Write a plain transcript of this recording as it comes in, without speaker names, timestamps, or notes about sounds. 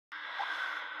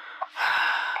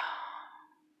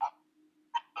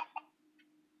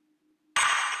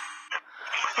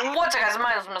What's up, guys?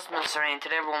 My name is Mr. and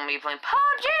today we're going to be playing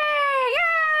PUBG!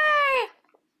 Yay!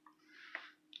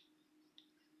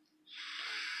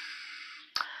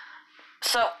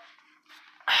 So,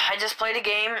 I just played a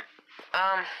game.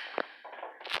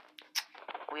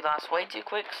 We lost way too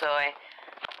quick, so I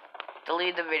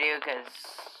deleted the video because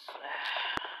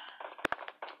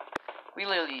we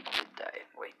literally did die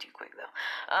way too quick, though.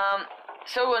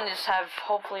 So we're going to just have,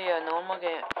 hopefully, a normal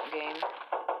game.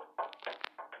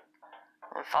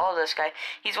 I'll follow this guy.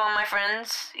 He's one of my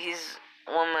friends. He's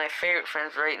one of my favorite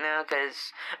friends right now,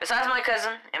 because besides my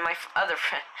cousin and my other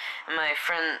friend, and my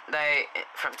friend that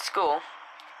from school,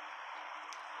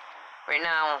 right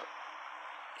now,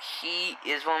 he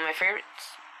is one of my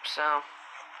favorites. So,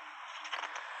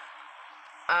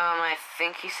 I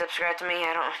think he subscribed to me.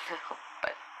 I don't know,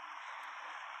 but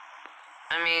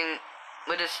I mean,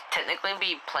 would this technically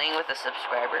be playing with a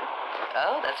subscriber?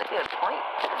 Oh, that's a good point.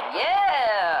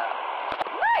 Yeah.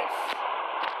 Nice!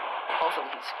 Hopefully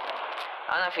he's subscribed.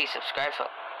 I don't know if he subscribed, so...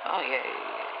 Oh, yeah.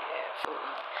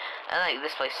 I like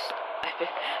this place.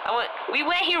 We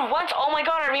went here once! Oh my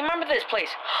god, I remember this place!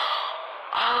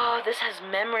 Oh, this has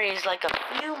memories like a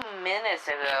few minutes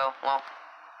ago. Well,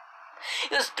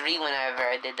 it was 3 whenever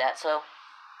I did that, so...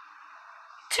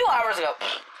 2 hours ago.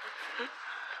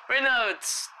 Right now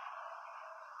it's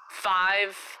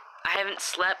 5. I haven't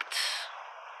slept.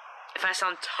 If I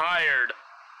sound tired...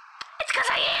 It's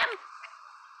because I am!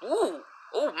 Ooh!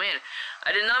 Oh, man.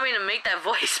 I did not mean to make that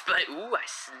voice, but ooh, I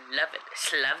slove it. I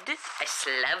sloved it? I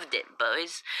sloved it,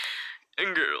 boys.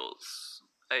 And girls.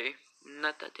 Hey,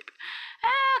 not that deep.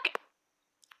 Okay.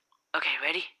 Okay,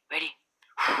 ready? Ready?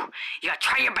 Whew. You gotta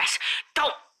try your best.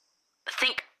 Don't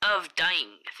think of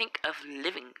dying. Think of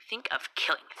living. Think of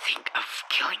killing. Think of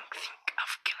killing. Think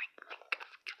of killing. Think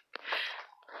of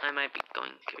killing. I might be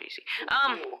going crazy.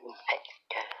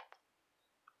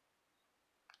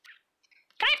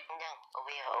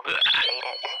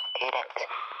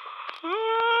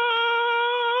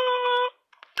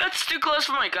 That's too close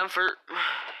for my comfort.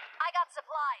 I got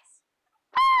supplies.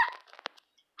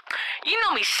 You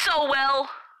know me so well.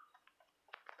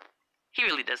 He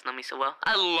really does know me so well.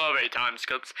 I love 8-time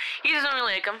scopes. He doesn't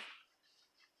really like them.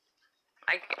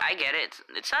 I get it.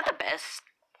 It's not the best.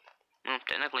 Well,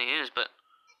 technically it is, but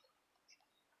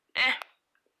eh.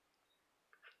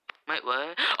 Wait,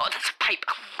 what? Oh, that's a pipe.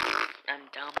 I'm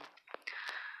dumb.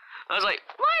 I was like,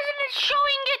 why isn't it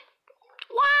showing it?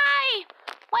 Why?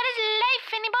 What is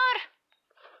life anymore?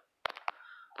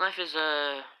 Life is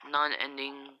a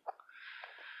non-ending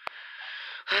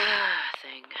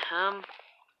thing.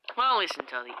 Well, at least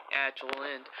until the actual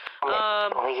end.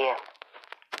 Oh yeah.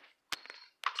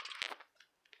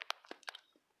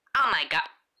 Oh my god.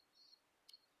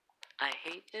 I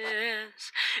hate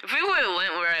this. If we would have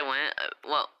went where I went,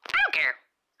 well, I don't care.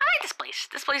 I like this place.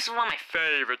 This place is one of my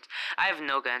favorites. I have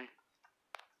no gun.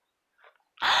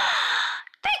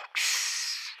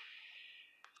 Thanks!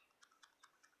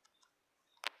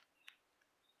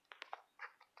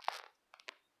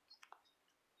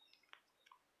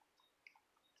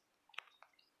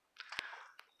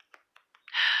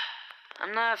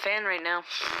 I'm not a fan right now.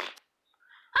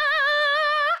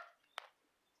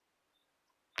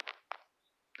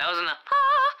 That wasn't a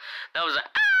that was a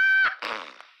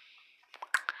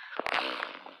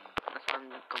That's what I'm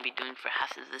gonna be doing for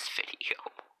half of this video.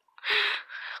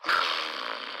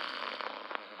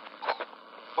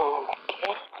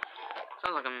 Okay.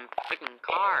 Sounds like a freaking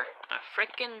car. A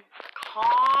freaking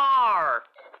car.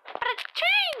 But a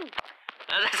train.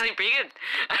 That's actually pretty good.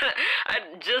 I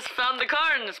just found the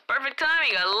car and it's perfect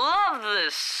timing. I love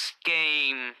this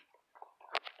game.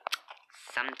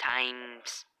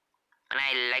 Sometimes. And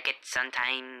I like it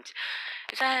sometimes.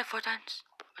 Is that 4 times?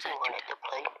 Was that 2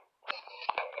 times?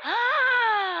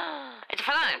 Ah! It's a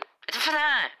fun! It's a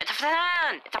fun! It's a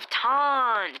fun! It's a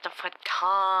fun! It's a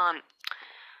fun!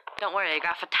 Don't worry, I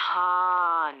got a fun!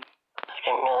 I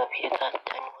don't know if you got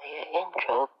done with your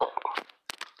intro, but...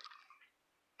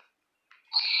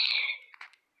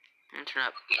 Turn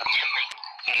up. I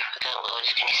forgot what I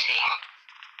was gonna say.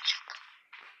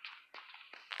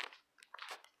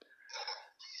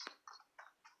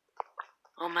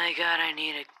 Oh my god, I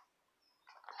need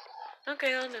a...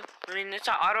 Okay, I'll do. I mean, it's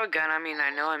an auto gun. I mean, I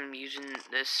know I'm using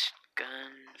this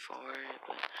gun for it,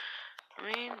 but... I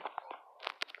mean...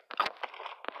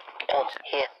 Oh,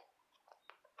 here.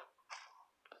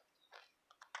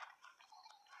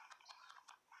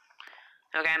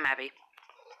 Okay, I'm happy.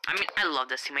 I mean, I love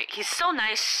this teammate. He's so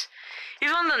nice.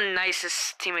 He's one of the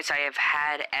nicest teammates I have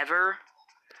had ever.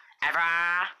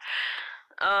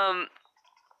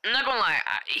 I'm not gonna lie,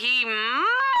 he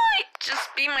might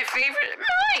just be my favorite.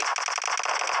 Might.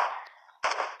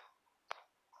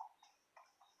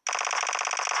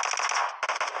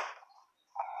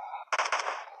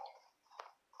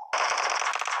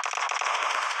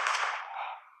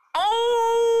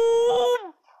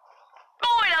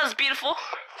 beautiful.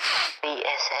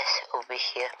 BSS over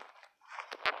here.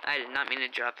 I did not mean to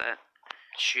drop that.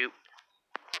 Shoot.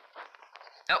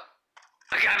 Oh,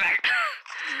 I got it back.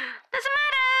 Doesn't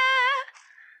matter.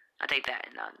 I'll take that.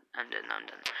 No, I'm done.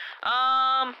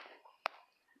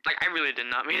 Like, I really did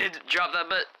not mean to drop that,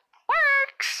 but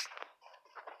works.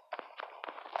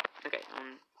 Okay,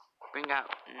 bring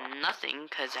out nothing,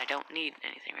 because I don't need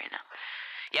anything right now.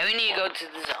 Yeah, we need to go to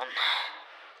the zone.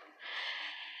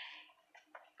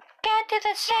 Get to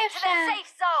the safe zone.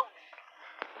 Safe zone.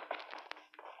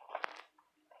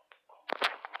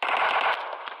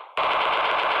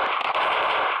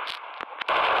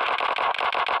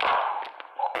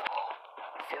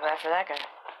 Feel bad for that guy.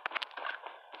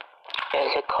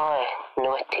 There's a car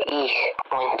north to east,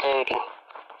 130.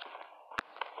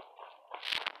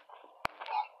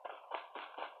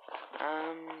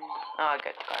 Oh,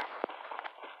 good car.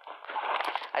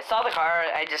 I saw the car,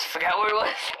 I just forgot where it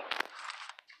was.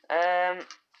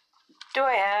 Do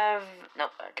I have...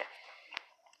 Nope, okay.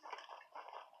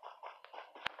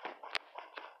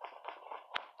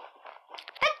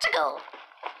 Let's go!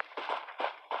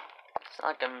 It's not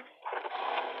like I'm...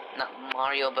 Not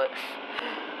Mario, but...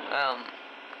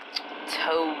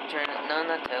 Toad trying to... No,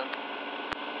 not Toad.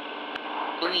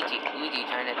 Luigi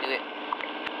trying to do it.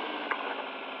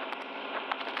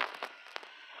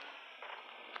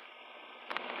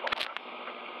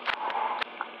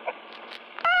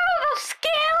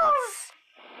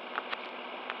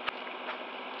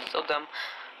 So dumb.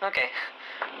 Okay.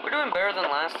 We're doing better than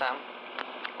last time.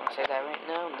 I'll say that right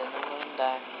now, and then I'm gonna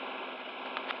die.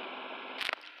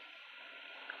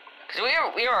 Cause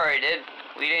we already did.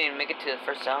 We didn't even make it to the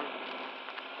first zone.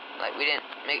 Like, we didn't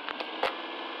make...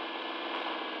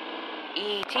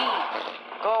 E.T.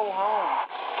 Go home.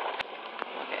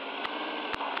 Okay.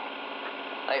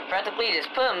 Like, practically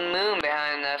just put a moon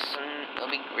behind us, and it'll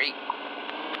be great.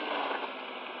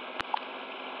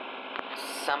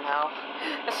 Somehow.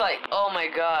 It's like, oh my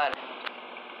god.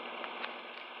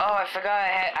 Oh, I forgot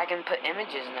I can put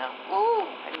images now. Ooh,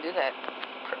 I can do that.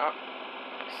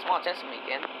 Small chance of me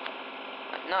can.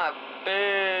 Not a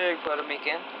big part of me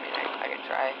can. I mean, I can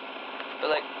try. But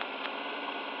like...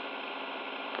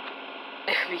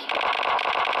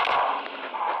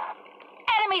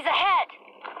 Enemies ahead.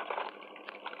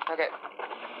 Okay.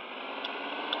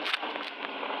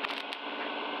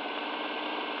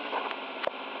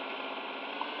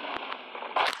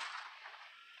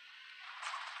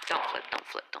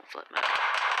 Don't flip, man.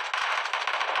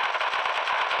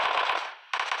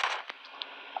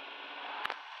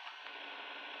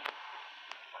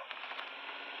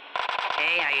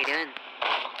 Hey, how you doing?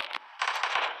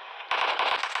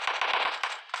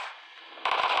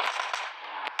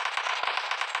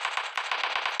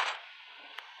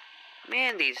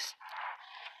 Man, these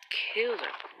kills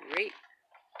are great.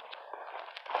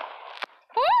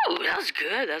 Woo! That was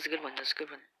good. That was a good one. That's a good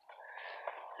one.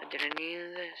 I didn't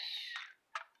need this.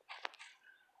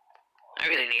 I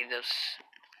really need this.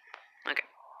 Okay.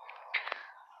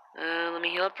 Let me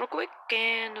heal up real quick,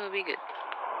 and it'll be good.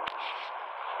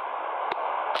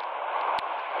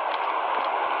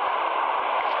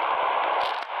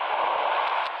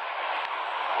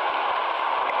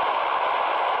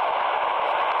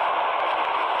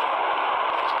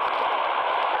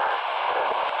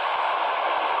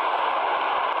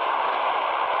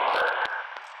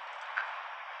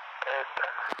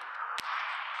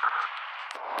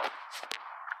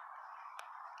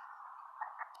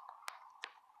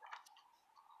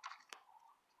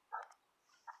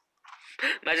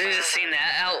 Imagine just seeing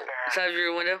that outside of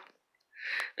your window.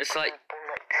 It's like,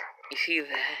 you see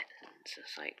that, it's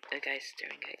just like, the guy's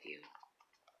staring at you.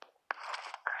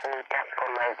 I need that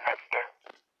for my vector.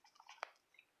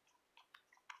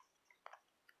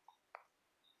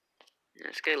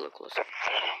 Let's get a little closer.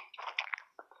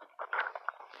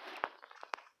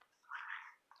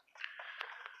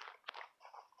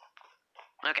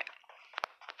 Okay.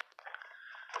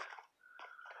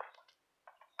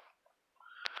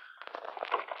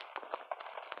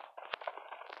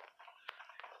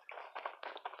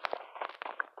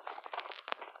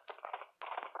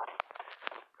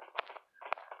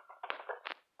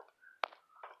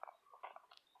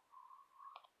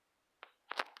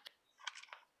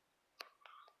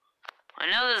 I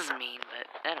know this is mean, but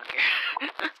I don't care.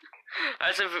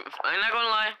 I'm not gonna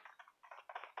lie.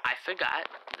 I forgot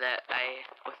that I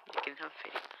was making a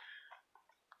video.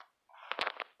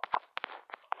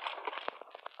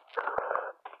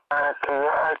 Do you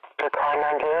have the car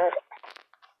numbers?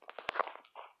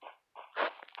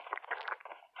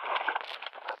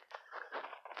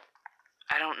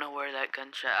 I don't know where that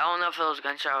gunshot. I don't know if it was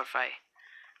gunshot or if I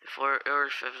Or if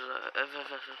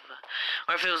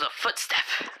it was a footstep.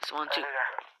 It's 1, 2.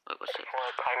 Wait, what's it? Oh,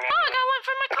 I got one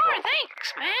from my car.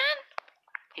 Thanks, man.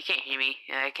 He can't hear me.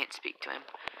 Yeah, I can't speak to him.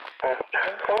 I don't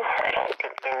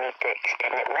think we need to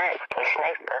extend it back for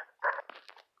sniper.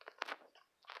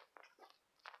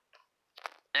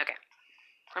 Okay.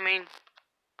 I mean,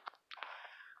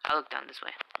 I look down this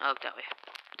way. I look that way.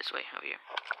 This way, over here.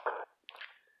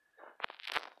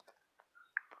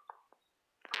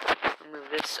 I'll move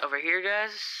this over here,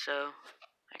 guys, so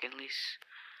I can at least...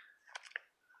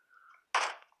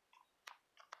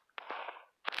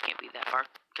 Can't be that far,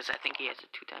 because I think he has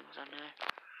it 2 times on there.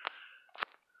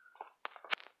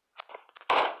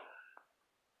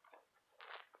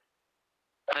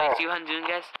 Oh, you see what I'm doing,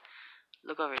 guys?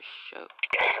 Look over his show.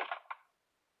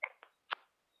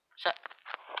 What's up?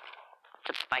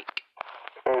 It's a bike.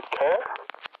 Okay.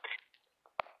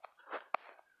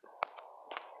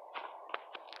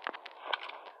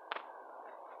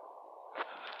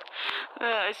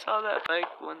 Yeah, I saw that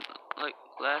bike one, like,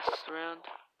 last round.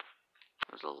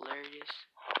 It was hilarious.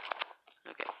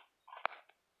 Okay.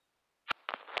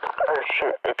 Oh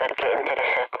shoot, we gotta get into the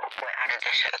circle. We're out of the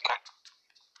circle.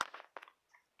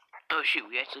 Oh shoot,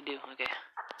 we actually do. Okay.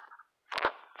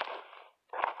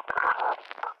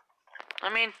 I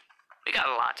mean, we got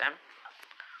a lot of time.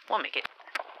 We'll make it.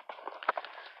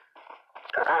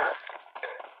 I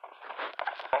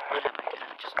have my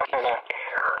gun just in case.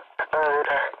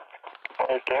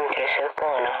 We get into the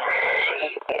circle and I'll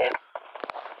see it.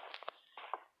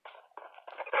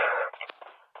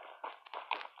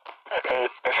 Okay,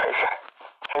 this is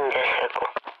in the circle.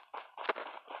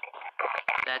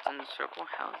 That's in the circle?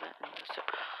 How is that in the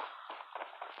circle?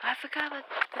 I forgot about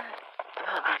that.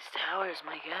 About these towers,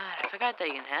 my god. I forgot that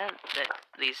you can have that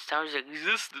these towers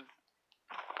existed.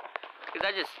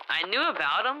 Because I knew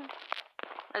about them.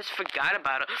 I just forgot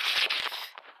about it.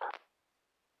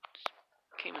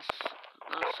 Just came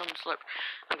some slurp.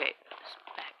 Okay, just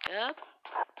back up,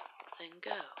 then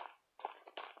go.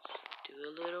 Just do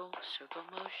a little circle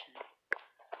motion.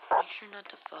 Make sure not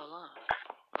to fall off.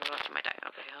 Or else you might die.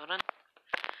 Okay, hold on.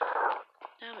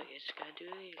 Now we just gotta do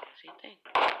the same thing.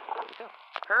 There we go.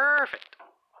 Perfect.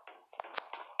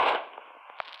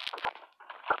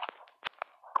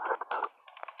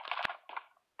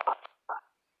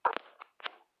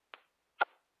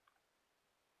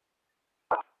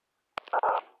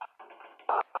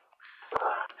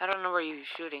 I don't know where you're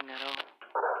shooting at all.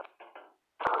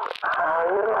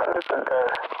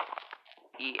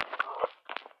 Yeah.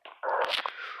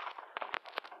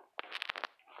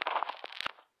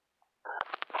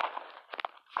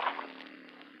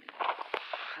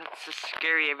 That's just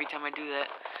scary every time I do that.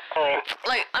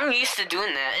 Like, I'm used to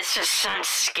doing that. It's just I'm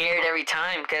scared every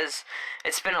time because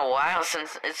it's been a while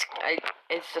since it's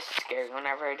just scary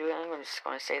whenever I do it. I'm just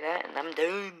gonna say that and I'm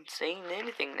done saying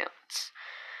anything else.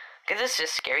 Because it's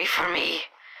just scary for me.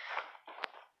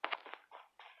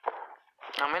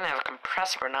 I'm gonna have a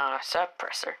compressor but not a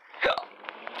suppressor.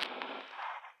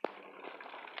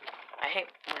 I hate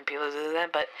when people do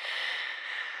that, but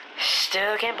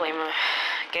still can't blame them.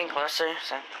 Getting closer,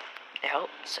 so it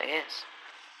helps, I guess.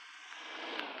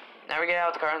 Never get out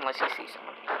of the car unless you see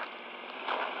someone.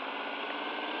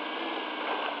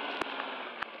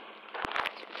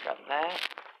 Drop that.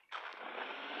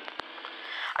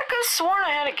 I could have sworn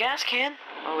I had a gas can.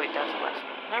 Oh wait, that's the last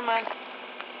one. Never mind.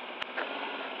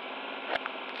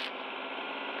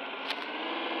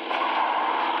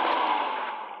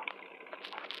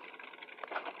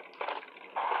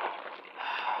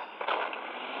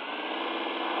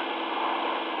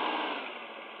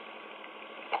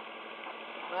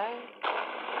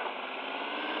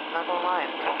 Not gonna lie,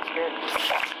 I'm kind of scared.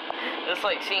 It's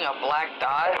like seeing a black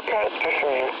dot.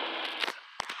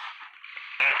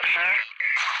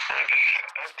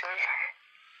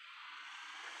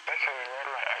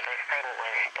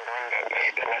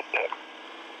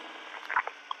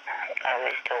 I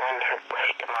was the one who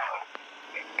pushed him off.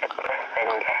 The person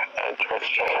the edge was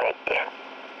just right there.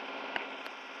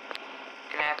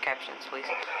 Can I have captions, please?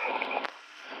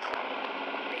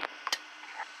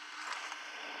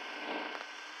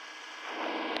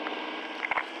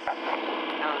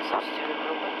 No, substitute it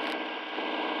real quick.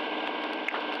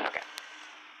 Okay.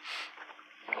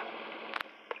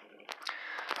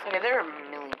 Okay, there are a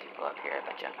million people up here, I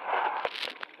bet you.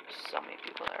 So many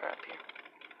people that are up here.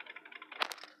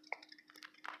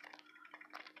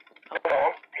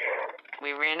 Oh, we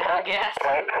ran out of gas.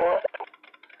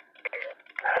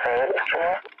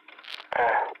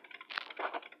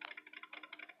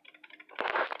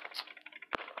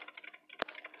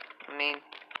 I mean,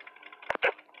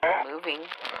 moving.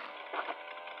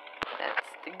 That's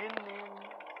the good news.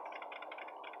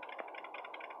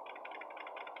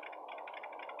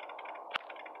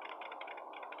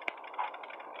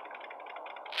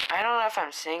 if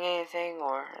I'm saying anything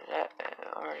or that,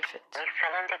 or if it's. You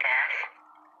filling the gas?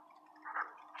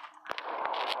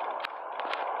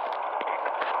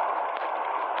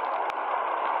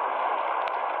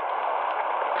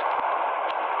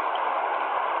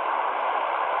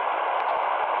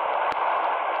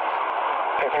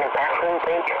 Taking a bathroom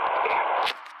break?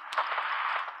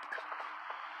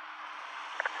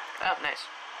 Oh, nice.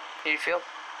 How do you feel?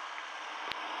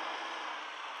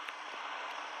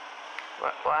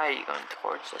 Why are you going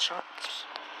towards the shots?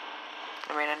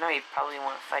 I mean, I know you probably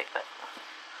want to fight, but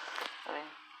I mean,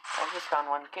 I've just gotten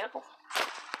one kill.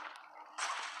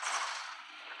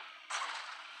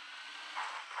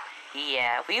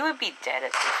 Yeah, we would be dead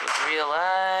if this was real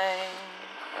life.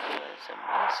 It was a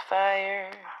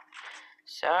misfire.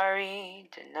 Sorry,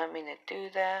 did not mean to do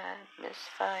that.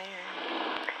 Misfire.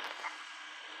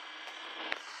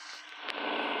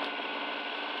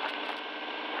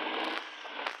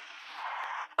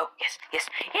 Oh, yes, yes,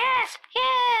 yes,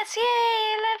 yes, yay,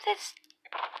 I love this.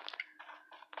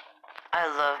 I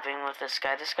love being with this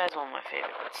guy. This guy's one of my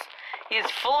favorites. He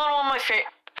is full on one of my favorite.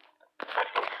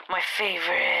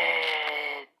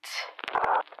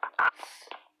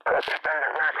 Let's spend the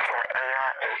night for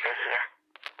AI over here.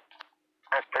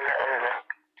 Open it over.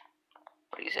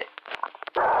 What do you say?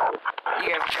 You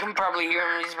guys can probably hear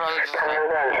him. He's probably just like,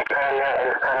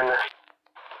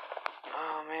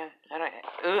 oh man, I don't.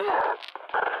 Ugh.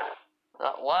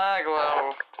 That lag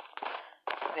low.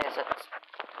 Okay, so let's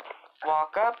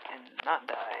walk up and not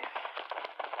die.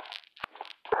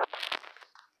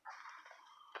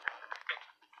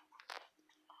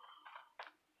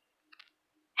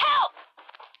 Help!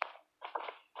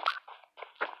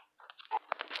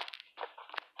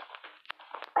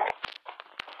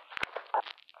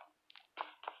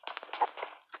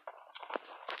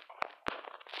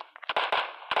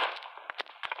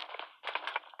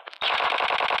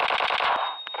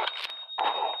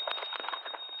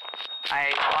 I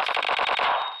lost him.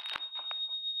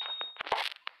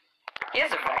 He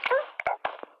has a vector?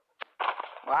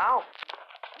 Wow.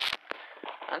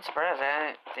 I'm surprised. I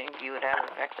didn't think you would have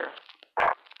a vector.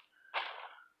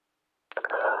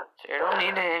 So you don't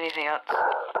need anything else.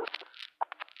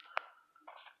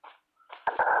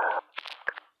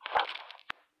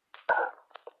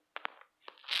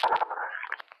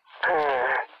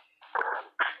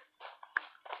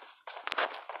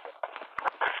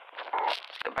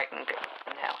 Let's go back in the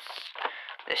house.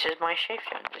 This is my safe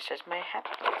zone. This is my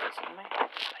happy place. This is my happy place.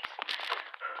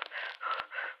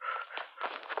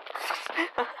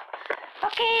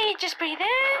 Okay, just breathe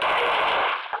in.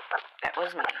 That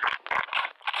was me.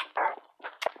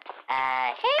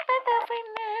 I hate myself right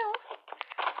now.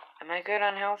 Am I good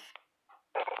on health?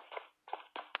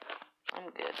 I'm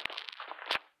good.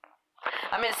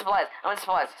 I meant supplies. I meant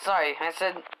supplies. Sorry, I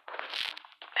said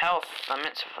health. I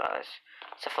meant supplies.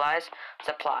 Supplies?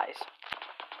 Supplies.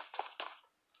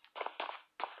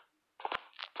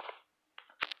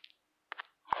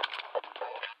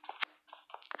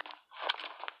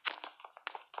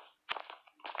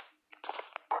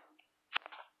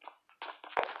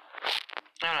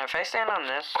 I don't know, if I stand on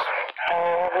this...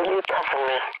 You cover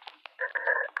me.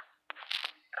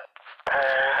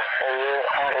 And you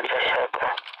out of the circle.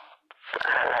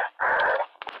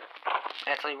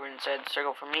 Actually, we're inside the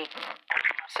circle for me.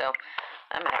 So,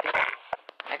 I'm happy.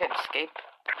 I could escape.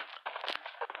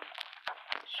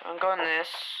 So I'm going this,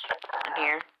 in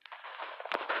here.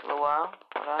 For a little while.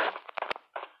 Hold on.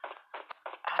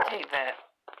 I'll take that.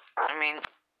 I mean,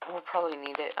 we'll probably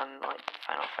need it on, like, the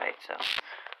final fight, so...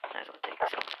 Might as well take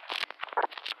some.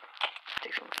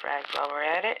 Take some frags while we're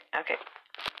at it. Okay.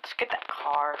 Let's get that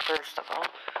car first of all.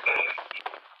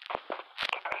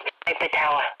 Sniper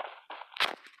tower.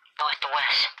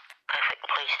 Northwest. Perfect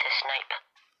place to snipe.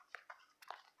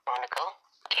 Wanna go?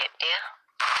 Get there?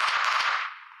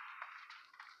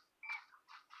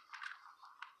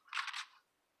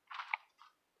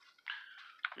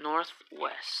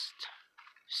 Northwest.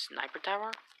 Sniper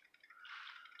tower?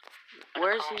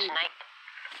 Where's he? Snipe.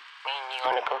 You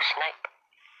wanna go snipe?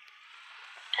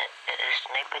 At a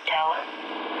sniper tower?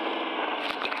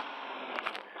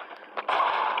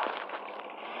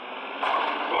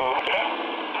 Okay.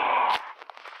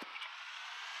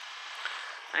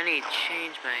 I need to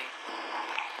change my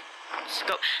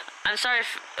scope. I'm sorry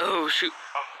if... Oh, shoot.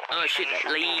 Oh, shoot.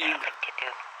 Leave.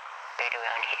 Right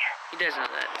around here. He does know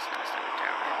that. It's not a sniper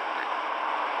tower, right?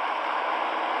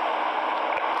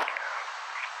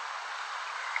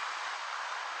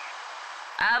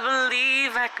 I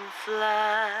believe I can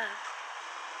fly.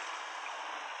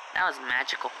 That was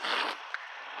magical.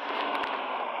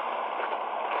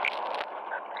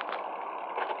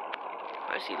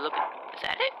 Where's he looking? Is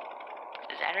that it?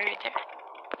 Is that her right there?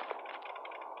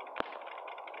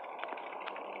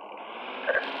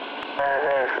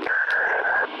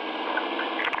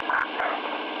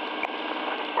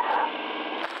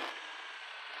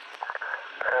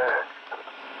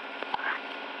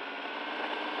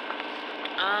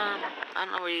 I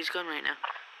don't know where he's going right now.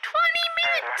 20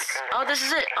 minutes! Oh, this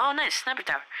is it. Oh, nice. Sniper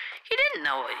tower. He didn't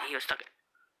know what he was stuck at.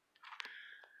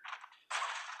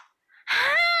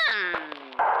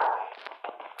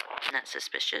 Not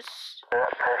suspicious. Yeah,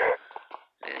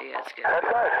 that's good. That's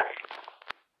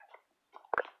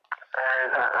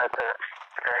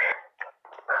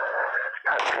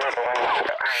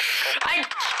nice.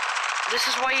 This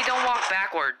is why you don't walk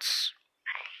backwards.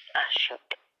 Shoot.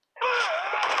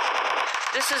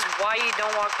 This is why you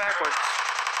don't walk backwards.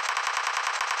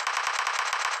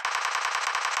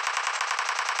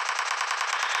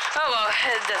 Oh well,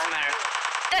 it doesn't matter.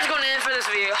 That's going to end for this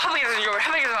video. Hope you guys enjoyed.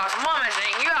 Hope you guys are awesome. Mom,